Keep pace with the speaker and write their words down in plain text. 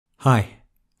Hi,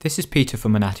 this is Peter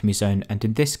from Anatomy Zone, and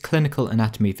in this clinical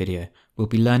anatomy video we'll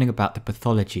be learning about the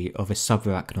pathology of a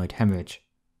subarachnoid hemorrhage.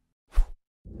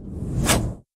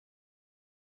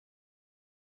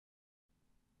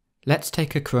 Let's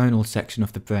take a coronal section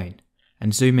of the brain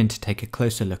and zoom in to take a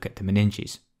closer look at the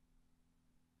meninges.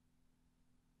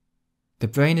 The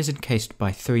brain is encased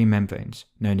by three membranes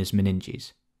known as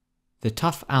meninges. The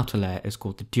tough outer layer is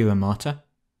called the Dura mater,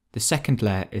 the second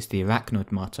layer is the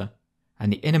arachnoid mater,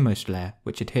 and the innermost layer,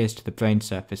 which adheres to the brain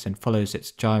surface and follows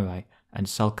its gyri and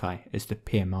sulci, is the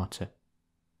pia mater.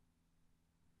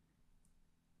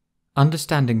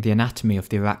 Understanding the anatomy of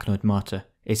the arachnoid mater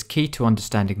is key to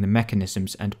understanding the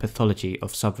mechanisms and pathology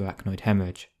of subarachnoid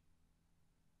hemorrhage.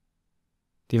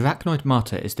 The arachnoid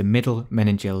mater is the middle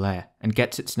meningeal layer and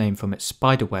gets its name from its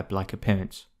spiderweb-like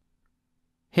appearance.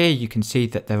 Here you can see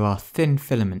that there are thin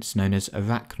filaments known as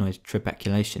arachnoid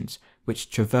trabeculations which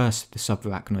traverse the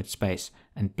subarachnoid space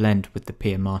and blend with the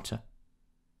pia mater.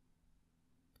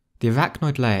 The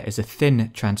arachnoid layer is a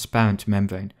thin, transparent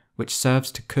membrane which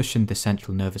serves to cushion the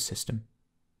central nervous system.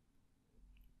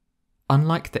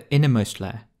 Unlike the innermost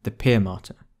layer, the pia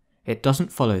mater, it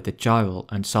doesn't follow the gyral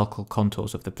and sulcal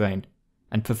contours of the brain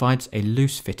and provides a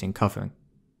loose-fitting covering.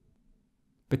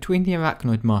 Between the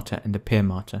arachnoid mater and the pia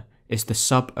mater is the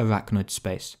subarachnoid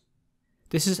space.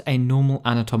 This is a normal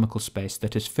anatomical space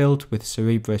that is filled with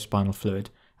cerebrospinal fluid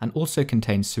and also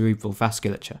contains cerebral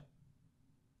vasculature.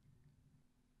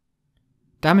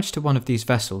 Damage to one of these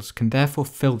vessels can therefore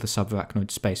fill the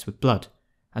subarachnoid space with blood,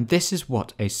 and this is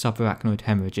what a subarachnoid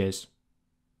hemorrhage is.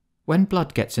 When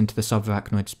blood gets into the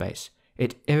subarachnoid space,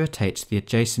 it irritates the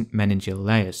adjacent meningeal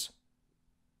layers.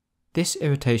 This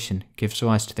irritation gives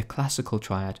rise to the classical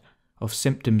triad of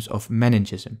symptoms of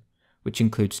meningism, which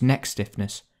includes neck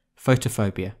stiffness,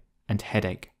 photophobia, and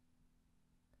headache.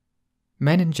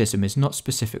 Meningism is not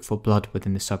specific for blood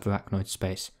within the subarachnoid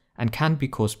space and can be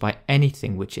caused by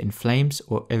anything which inflames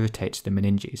or irritates the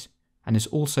meninges, and is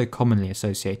also commonly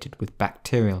associated with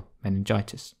bacterial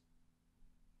meningitis.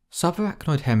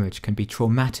 Subarachnoid hemorrhage can be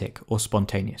traumatic or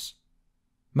spontaneous.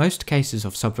 Most cases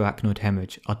of subarachnoid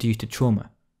hemorrhage are due to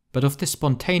trauma, but of the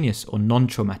spontaneous or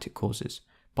non-traumatic causes,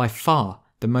 by far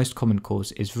the most common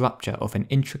cause is rupture of an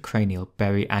intracranial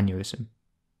berry aneurysm.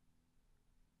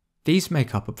 These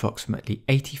make up approximately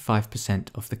 85%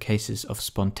 of the cases of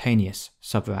spontaneous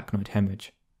subarachnoid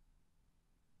hemorrhage.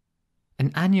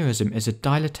 An aneurysm is a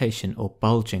dilatation or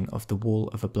bulging of the wall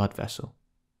of a blood vessel.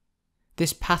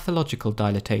 This pathological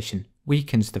dilatation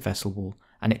weakens the vessel wall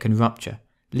and it can rupture,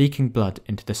 leaking blood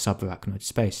into the subarachnoid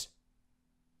space.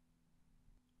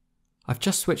 I've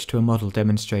just switched to a model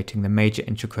demonstrating the major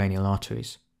intracranial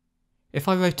arteries. If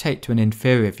I rotate to an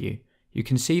inferior view, you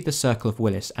can see the circle of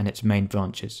Willis and its main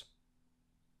branches.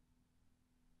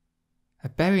 A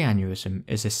berry aneurysm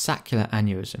is a saccular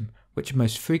aneurysm which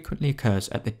most frequently occurs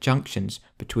at the junctions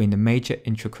between the major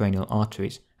intracranial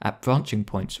arteries at branching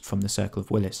points from the circle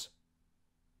of Willis.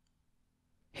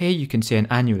 Here you can see an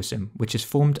aneurysm which is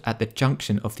formed at the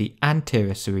junction of the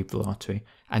anterior cerebral artery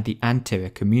and the anterior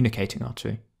communicating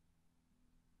artery.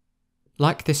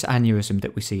 Like this aneurysm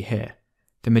that we see here,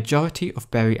 the majority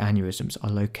of berry aneurysms are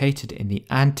located in the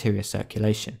anterior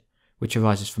circulation, which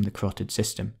arises from the carotid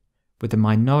system, with a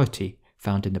minority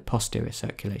found in the posterior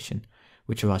circulation,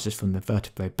 which arises from the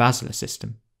vertebrobasilar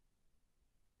system.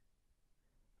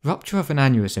 Rupture of an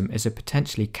aneurysm is a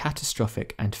potentially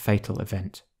catastrophic and fatal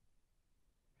event.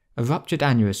 A ruptured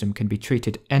aneurysm can be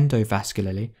treated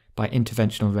endovascularly by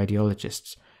interventional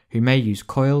radiologists who may use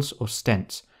coils or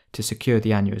stents to secure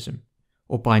the aneurysm,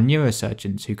 or by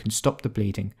neurosurgeons who can stop the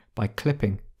bleeding by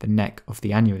clipping the neck of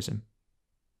the aneurysm.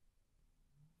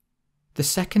 The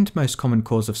second most common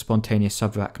cause of spontaneous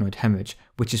subarachnoid hemorrhage,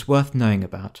 which is worth knowing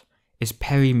about, is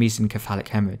perimesencephalic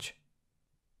hemorrhage.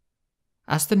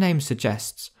 As the name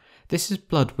suggests, this is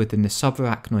blood within the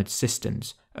subarachnoid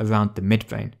cisterns around the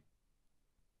midbrain.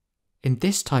 In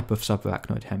this type of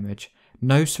subarachnoid hemorrhage,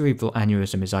 no cerebral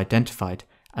aneurysm is identified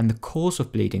and the cause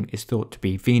of bleeding is thought to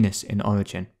be venous in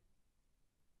origin.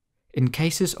 In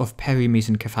cases of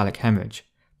perimesencephalic hemorrhage,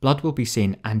 blood will be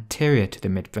seen anterior to the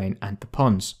midbrain and the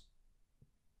pons.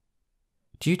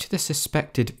 Due to the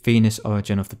suspected venous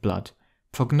origin of the blood,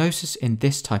 prognosis in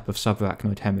this type of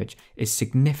subarachnoid hemorrhage is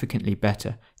significantly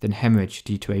better than hemorrhage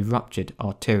due to a ruptured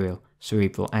arterial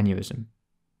cerebral aneurysm.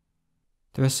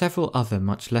 There are several other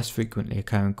much less frequently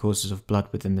occurring causes of blood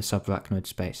within the subarachnoid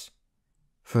space.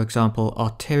 For example,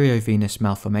 arteriovenous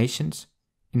malformations,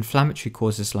 inflammatory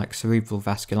causes like cerebral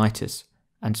vasculitis,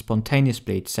 and spontaneous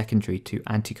bleed secondary to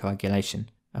anticoagulation,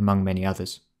 among many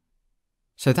others.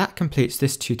 So that completes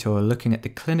this tutorial looking at the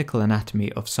clinical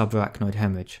anatomy of subarachnoid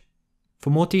hemorrhage. For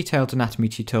more detailed anatomy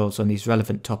tutorials on these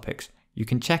relevant topics, you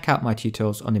can check out my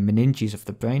tutorials on the meninges of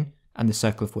the brain and the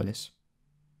circle of Willis.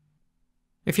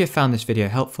 If you have found this video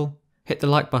helpful, hit the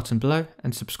like button below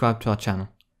and subscribe to our channel.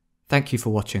 Thank you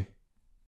for watching.